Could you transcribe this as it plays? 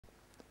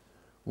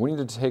we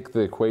need to take the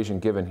equation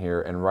given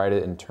here and write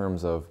it in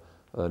terms of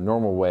the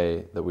normal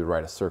way that we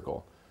write a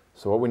circle.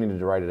 So what we need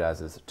to write it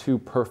as is 2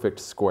 perfect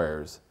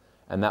squares,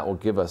 and that will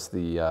give us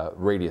the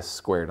radius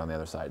squared on the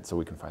other side, so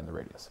we can find the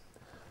radius.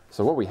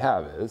 So what we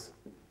have is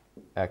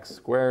x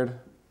squared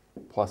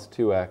plus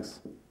 2x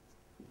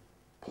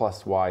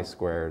plus y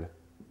squared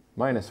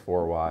minus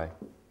 4y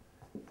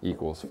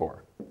equals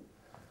 4.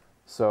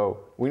 So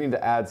we need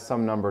to add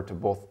some number to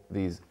both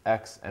these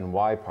x and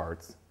y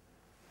parts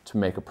to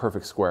make a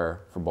perfect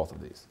square for both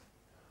of these.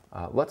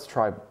 Let's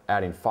try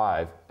adding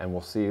 5, and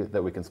we'll see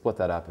that we can split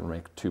that up and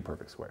make 2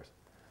 perfect squares.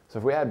 So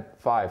if we add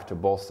 5 to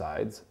both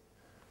sides,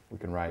 we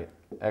can write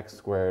x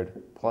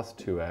squared plus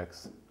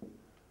 2x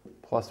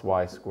plus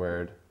y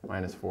squared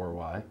minus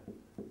 4y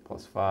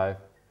plus 5.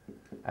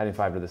 Adding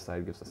 5 to this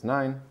side gives us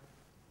 9.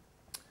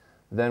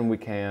 Then we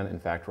can, in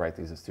fact, write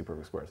these as 2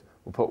 perfect squares.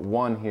 We'll put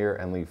 1 here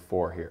and leave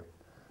 4 here.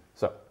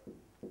 So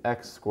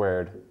x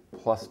squared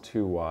plus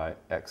 2y,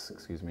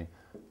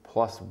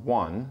 plus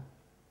 1,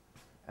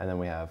 and then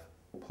we have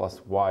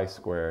plus y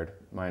squared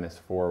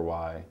minus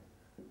 4y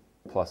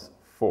plus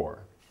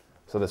 4.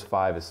 So this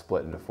 5 is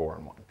split into 4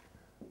 and 1.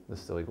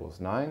 This still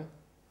equals 9.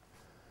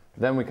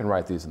 Then we can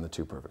write these in the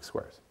 2 perfect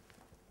squares.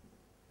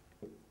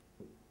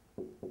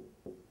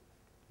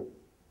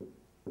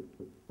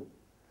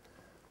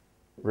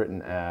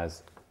 Written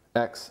as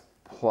x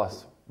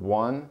plus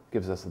 1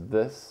 gives us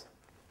this,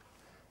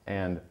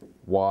 and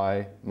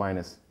y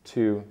minus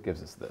 2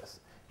 gives us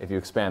this. If you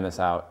expand this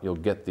out, you'll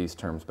get these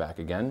terms back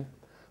again.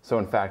 So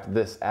in fact,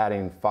 this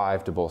adding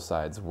 5 to both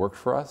sides worked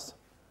for us.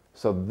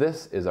 So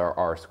this is our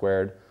r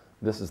squared.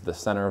 This is the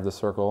center of the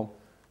circle,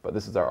 but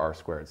this is our r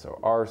squared. So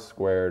r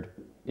squared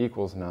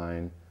equals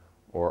 9,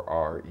 or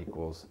r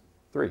equals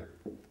 3.